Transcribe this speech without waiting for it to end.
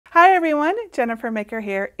everyone, Jennifer Maker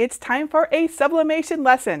here. It's time for a sublimation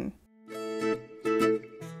lesson.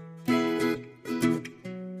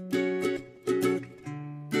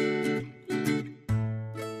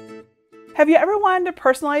 Have you ever wanted to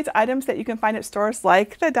personalize items that you can find at stores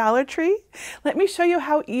like the Dollar Tree? Let me show you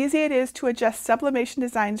how easy it is to adjust sublimation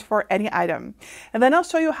designs for any item. And then I'll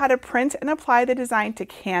show you how to print and apply the design to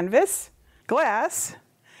canvas, glass,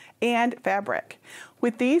 and fabric.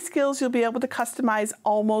 With these skills, you'll be able to customize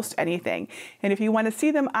almost anything. And if you want to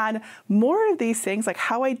see them on more of these things, like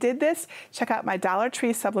how I did this, check out my Dollar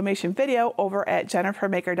Tree sublimation video over at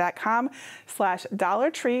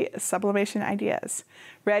jennifermaker.com/Dollar Tree sublimation ideas.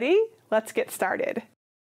 Ready? Let's get started.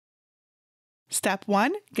 Step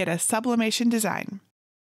 1, get a sublimation design.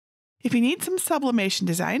 If you need some sublimation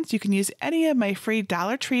designs, you can use any of my free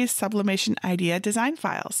Dollar Tree sublimation idea design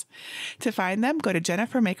files. To find them, go to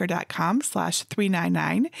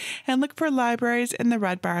jennifermaker.com/399 and look for libraries in the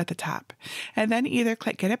red bar at the top. And then either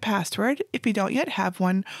click Get a Password if you don't yet have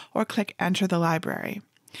one, or click Enter the library.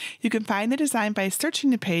 You can find the design by searching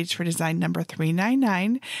the page for design number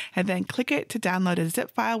 399 and then click it to download a zip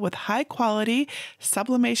file with high-quality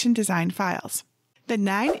sublimation design files. The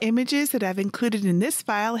 9 images that I've included in this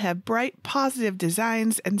file have bright, positive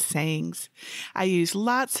designs and sayings. I use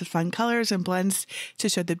lots of fun colors and blends to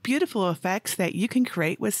show the beautiful effects that you can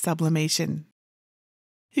create with sublimation.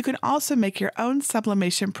 You can also make your own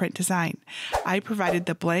sublimation print design. I provided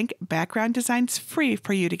the blank background designs free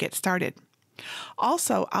for you to get started.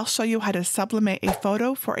 Also, I'll show you how to sublimate a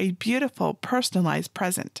photo for a beautiful, personalized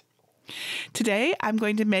present. Today, I'm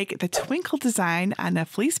going to make the twinkle design on a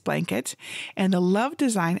fleece blanket and the love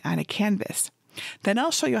design on a canvas. Then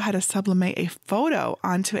I'll show you how to sublimate a photo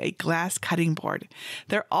onto a glass cutting board.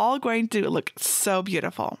 They're all going to look so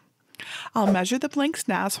beautiful. I'll measure the blanks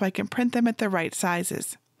now so I can print them at the right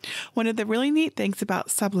sizes. One of the really neat things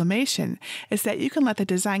about sublimation is that you can let the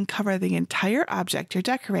design cover the entire object you're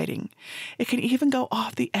decorating. It can even go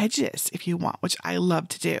off the edges if you want, which I love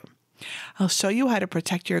to do. I'll show you how to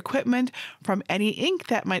protect your equipment from any ink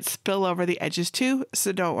that might spill over the edges too,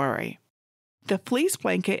 so don't worry. The fleece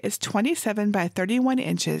blanket is 27 by 31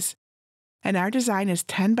 inches, and our design is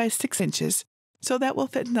 10 by 6 inches, so that will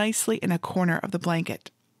fit nicely in a corner of the blanket.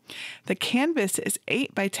 The canvas is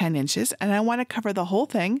 8 by 10 inches, and I want to cover the whole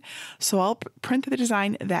thing, so I'll print the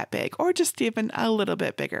design that big, or just even a little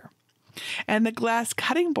bit bigger. And the glass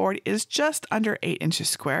cutting board is just under 8 inches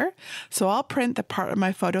square, so I'll print the part of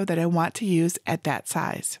my photo that I want to use at that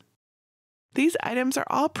size. These items are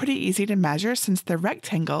all pretty easy to measure since they're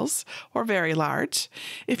rectangles or very large.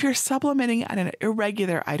 If you're sublimating on an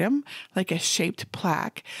irregular item, like a shaped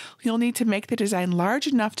plaque, you'll need to make the design large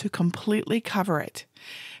enough to completely cover it.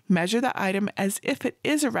 Measure the item as if it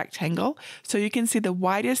is a rectangle so you can see the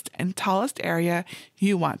widest and tallest area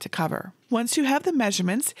you want to cover. Once you have the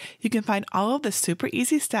measurements, you can find all of the super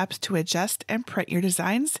easy steps to adjust and print your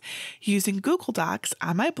designs using Google Docs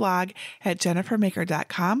on my blog at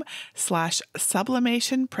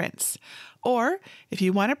jennifermaker.com/sublimationprints. Or, if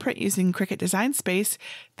you want to print using Cricut Design Space,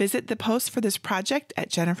 visit the post for this project at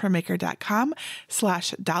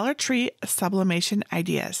jennifermaker.com/Dollar Tree sublimation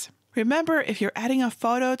ideas. Remember, if you're adding a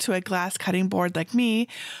photo to a glass cutting board like me,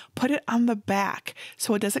 put it on the back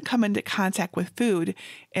so it doesn't come into contact with food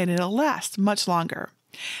and it'll last much longer.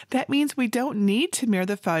 That means we don't need to mirror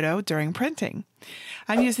the photo during printing.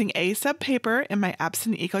 I'm using A-Sub paper in my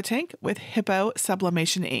Epson EcoTank with Hiipoo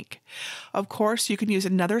sublimation ink. Of course, you can use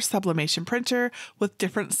another sublimation printer with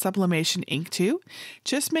different sublimation ink too.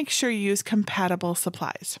 Just make sure you use compatible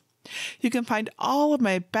supplies. You can find all of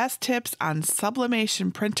my best tips on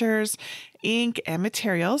sublimation printers, ink, and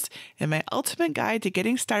materials in my ultimate guide to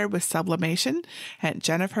getting started with sublimation at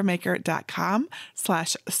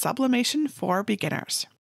jennifermaker.com/sublimation for beginners.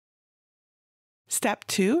 Step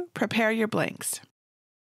 2, prepare your blanks.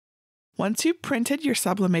 Once you've printed your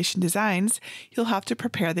sublimation designs, you'll have to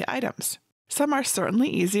prepare the items. Some are certainly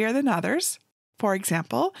easier than others. For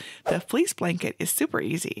example, the fleece blanket is super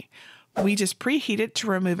easy. We just preheat it to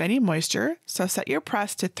remove any moisture, so set your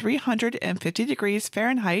press to 350 degrees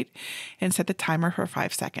Fahrenheit and set the timer for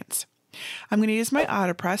 5 seconds. I'm going to use my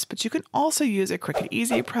AutoPress, but you can also use a Cricut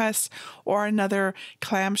Easy Press or another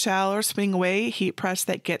clamshell or swing away heat press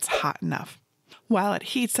that gets hot enough. While it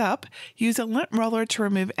heats up, use a lint roller to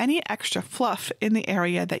remove any extra fluff in the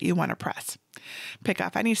area that you want to press. Pick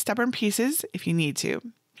off any stubborn pieces if you need to.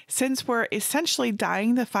 Since we're essentially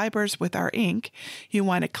dyeing the fibers with our ink, you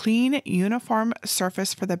want a clean, uniform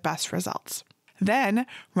surface for the best results. Then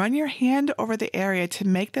run your hand over the area to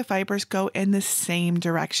make the fibers go in the same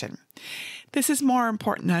direction. This is more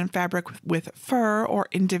important on fabric with fur or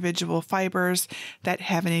individual fibers that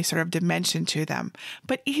have any sort of dimension to them,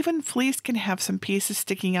 but even fleece can have some pieces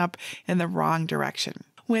sticking up in the wrong direction.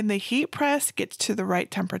 When the heat press gets to the right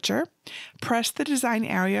temperature, press the design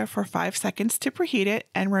area for 5 seconds to preheat it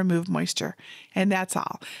and remove moisture. And that's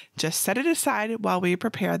all. Just set it aside while we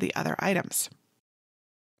prepare the other items.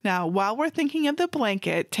 Now, while we're thinking of the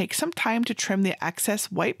blanket, take some time to trim the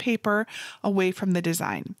excess white paper away from the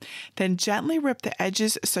design. Then gently rip the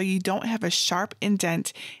edges so you don't have a sharp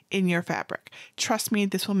indent in your fabric. Trust me,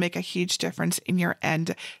 this will make a huge difference in your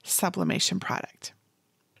end sublimation product.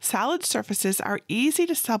 Solid surfaces are easy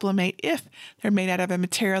to sublimate if they're made out of a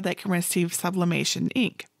material that can receive sublimation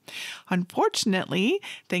ink. Unfortunately,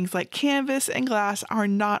 things like canvas and glass are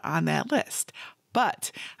not on that list.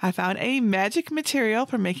 But I found a magic material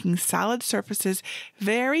for making solid surfaces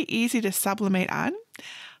very easy to sublimate on.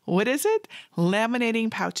 What is it?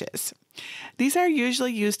 Laminating pouches. These are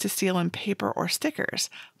usually used to seal in paper or stickers,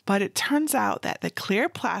 but it turns out that the clear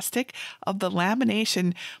plastic of the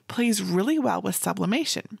lamination plays really well with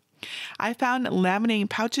sublimation. I found laminating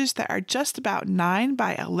pouches that are just about 9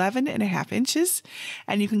 by 11.5 inches,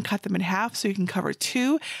 and you can cut them in half so you can cover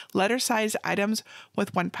 2 letter-sized items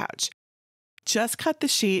with 1 pouch. Just cut the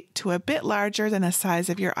sheet to a bit larger than the size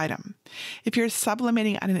of your item. If you're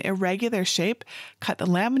sublimating on an irregular shape, cut the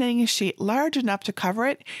laminating sheet large enough to cover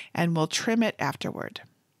it, and we'll trim it afterward.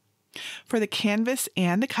 For the canvas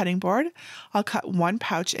and the cutting board, I'll cut 1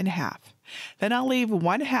 pouch in half. Then I'll leave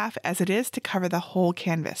 1 half as it is to cover the whole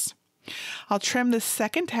canvas. I'll trim the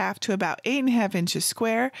second half to about 8.5 inches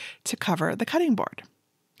square to cover the cutting board.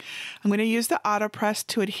 I'm going to use the AutoPress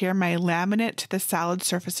to adhere my laminate to the solid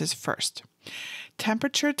surfaces first.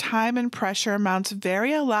 Temperature, time, and pressure amounts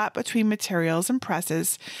vary a lot between materials and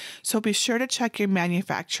presses, so be sure to check your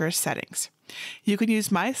manufacturer's settings. You can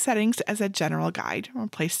use my settings as a general guide or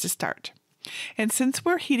place to start. And since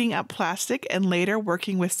we're heating up plastic and later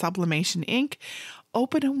working with sublimation ink,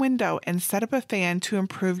 open a window and set up a fan to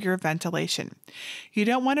improve your ventilation. You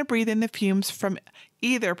don't want to breathe in the fumes from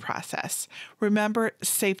either process. Remember,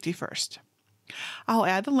 safety first. I'll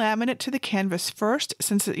add the laminate to the canvas first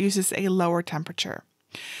since it uses a lower temperature.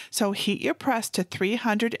 So heat your press to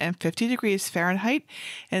 350 degrees Fahrenheit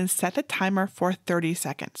and set the timer for 30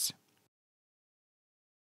 seconds.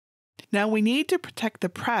 Now we need to protect the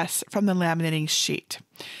press from the laminating sheet.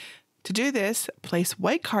 To do this, place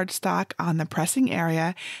white cardstock on the pressing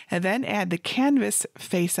area and then add the canvas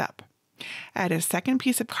face up. Add a second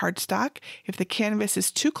piece of cardstock if the canvas is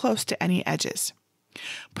too close to any edges.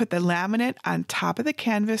 Put the laminate on top of the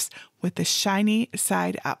canvas with the shiny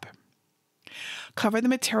side up. Cover the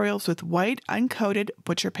materials with white uncoated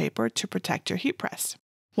butcher paper to protect your heat press.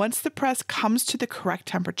 Once the press comes to the correct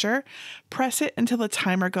temperature, press it until the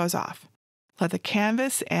timer goes off. Let the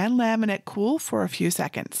canvas and laminate cool for a few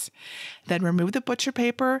seconds. Then remove the butcher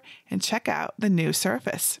paper and check out the new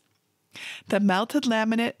surface. The melted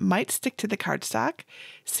laminate might stick to the cardstock.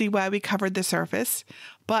 See why we covered the surface,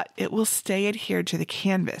 but it will stay adhered to the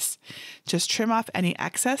canvas. Just trim off any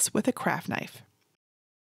excess with a craft knife.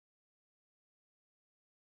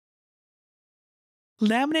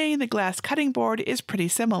 Laminating the glass cutting board is pretty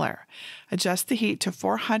similar. Adjust the heat to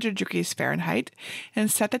 400 degrees Fahrenheit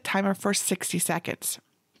and set the timer for 60 seconds.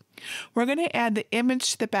 We're going to add the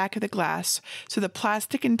image to the back of the glass so the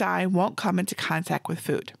plastic and dye won't come into contact with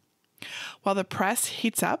food. While the press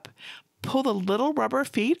heats up, pull the little rubber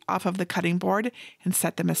feet off of the cutting board and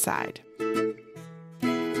set them aside.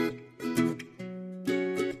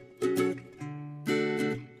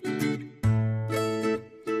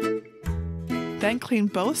 Then clean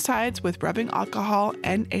both sides with rubbing alcohol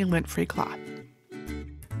and a lint-free cloth.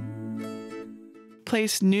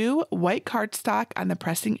 Place new white cardstock on the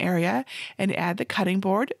pressing area and add the cutting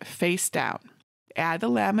board face down. Add the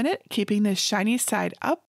laminate, keeping the shiny side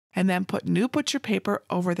up, and then put new butcher paper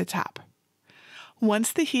over the top.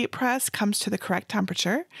 Once the heat press comes to the correct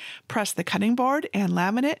temperature, press the cutting board and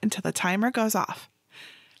laminate until the timer goes off.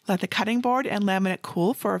 Let the cutting board and laminate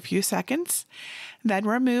cool for a few seconds, then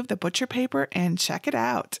remove the butcher paper and check it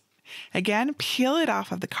out. Again, peel it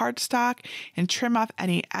off of the cardstock and trim off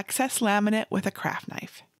any excess laminate with a craft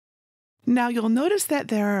knife. Now you'll notice that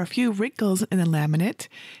there are a few wrinkles in the laminate,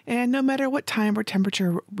 and no matter what time or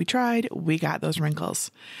temperature we tried, we got those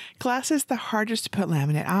wrinkles. Glass is the hardest to put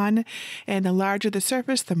laminate on, and the larger the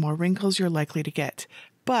surface, the more wrinkles you're likely to get.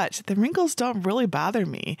 but the wrinkles don't really bother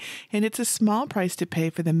me, and it's a small price to pay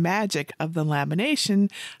for the magic of the lamination,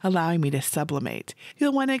 allowing me to sublimate.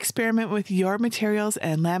 You'll want to experiment with your materials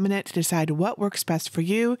and laminate to decide what works best for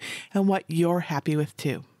you and what you're happy with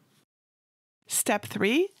too. Step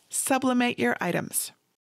 3. Sublimate your items.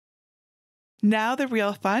 Now the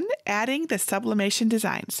real fun, adding the sublimation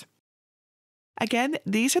designs. Again,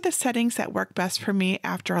 these are the settings that work best for me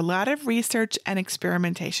after a lot of research and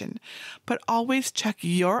experimentation, but always check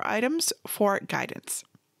your items for guidance.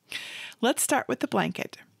 Let's start with the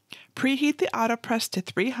blanket. Preheat the AutoPress to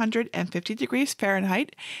 350 degrees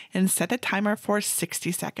Fahrenheit and set the timer for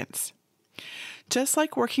 60 seconds. Just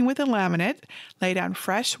like working with a laminate, lay down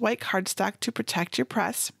fresh white cardstock to protect your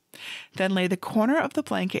press. Then lay the corner of the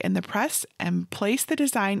blanket in the press and place the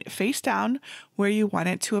design face down where you want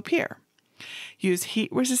it to appear. Use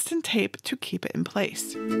heat-resistant tape to keep it in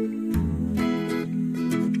place.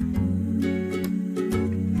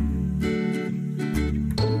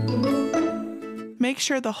 Make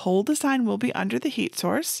sure the whole design will be under the heat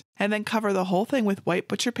source, and then cover the whole thing with white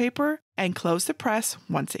butcher paper and close the press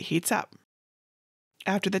once it heats up.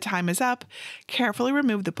 After the time is up, carefully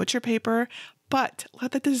remove the butcher paper, but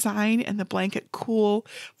let the design and the blanket cool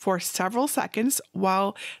for several seconds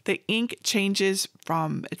while the ink changes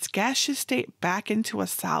from its gaseous state back into a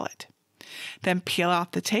solid. Then peel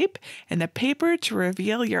off the tape and the paper to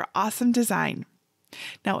reveal your awesome design.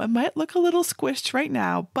 Now it might look a little squished right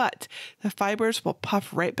now, but the fibers will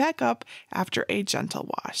puff right back up after a gentle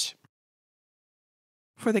wash.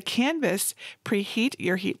 For the canvas, preheat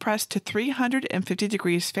your heat press to 350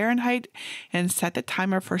 degrees Fahrenheit and set the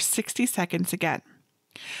timer for 60 seconds again.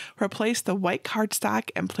 Replace the white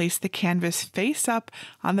cardstock and place the canvas face up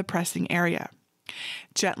on the pressing area.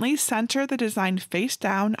 Gently center the design face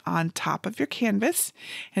down on top of your canvas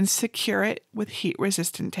and secure it with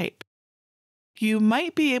heat-resistant tape. You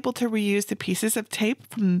might be able to reuse the pieces of tape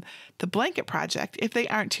from the blanket project if they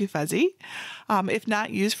aren't too fuzzy. If not,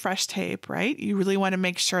 use fresh tape, right? You really want to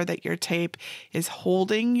make sure that your tape is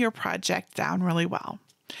holding your project down really well.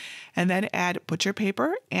 And then add butcher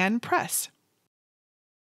paper and press.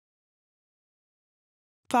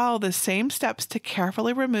 Follow the same steps to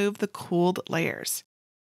carefully remove the cooled layers.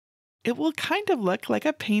 It will kind of look like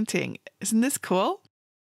a painting. Isn't this cool?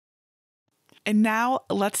 And now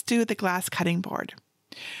let's do the glass cutting board.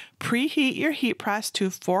 Preheat your heat press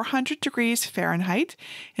to 400 degrees Fahrenheit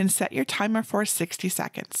and set your timer for 60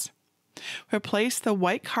 seconds. Replace the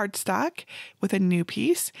white cardstock with a new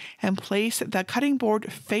piece and place the cutting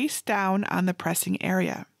board face down on the pressing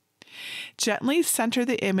area. Gently center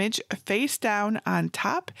the image face down on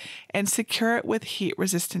top and secure it with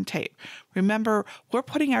heat-resistant tape. Remember, we're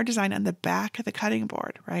putting our design on the back of the cutting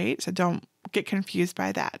board, right? So don't get confused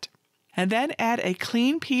by that. And then add a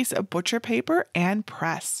clean piece of butcher paper and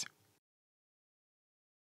press.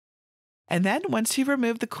 And then once you've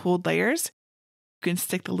removed the cooled layers, you can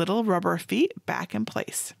stick the little rubber feet back in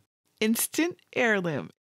place. Instant heirloom.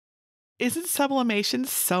 Isn't sublimation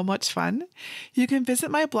so much fun? You can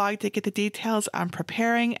visit my blog to get the details on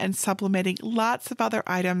preparing and sublimating lots of other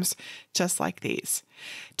items just like these.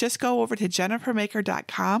 Just go over to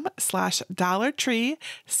jennifermaker.com/dollartree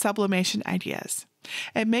sublimation ideas.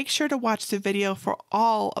 And make sure to watch the video for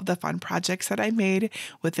all of the fun projects that I made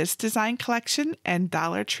with this design collection and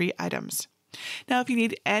Dollar Tree items. Now, if you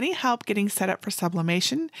need any help getting set up for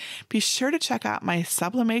sublimation, be sure to check out my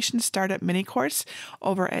Sublimation Startup mini course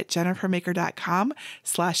over at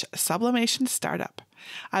jennifermaker.com/sublimation startup.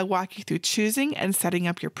 I walk you through choosing and setting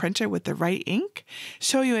up your printer with the right ink,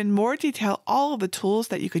 show you in more detail all of the tools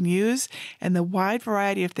that you can use and the wide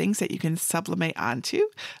variety of things that you can sublimate onto,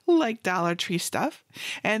 like Dollar Tree stuff,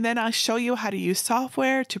 and then I'll show you how to use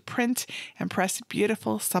software to print and press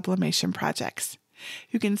beautiful sublimation projects.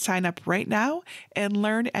 You can sign up right now and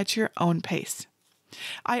learn at your own pace.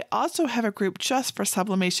 I also have a group just for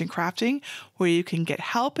sublimation crafting where you can get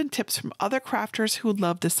help and tips from other crafters who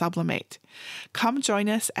love to sublimate. Come join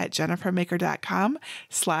us at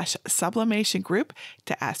jennifermaker.com/sublimation group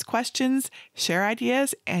to ask questions, share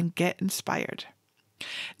ideas, and get inspired.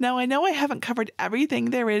 Now, I know I haven't covered everything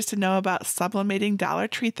there is to know about sublimating Dollar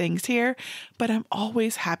Tree things here, but I'm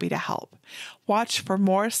always happy to help. Watch for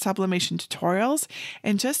more sublimation tutorials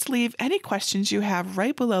and just leave any questions you have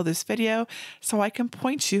right below this video so I can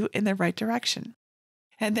point you in the right direction.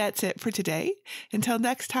 And that's it for today. Until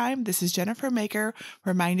next time, this is Jennifer Maker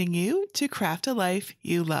reminding you to craft a life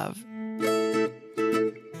you love.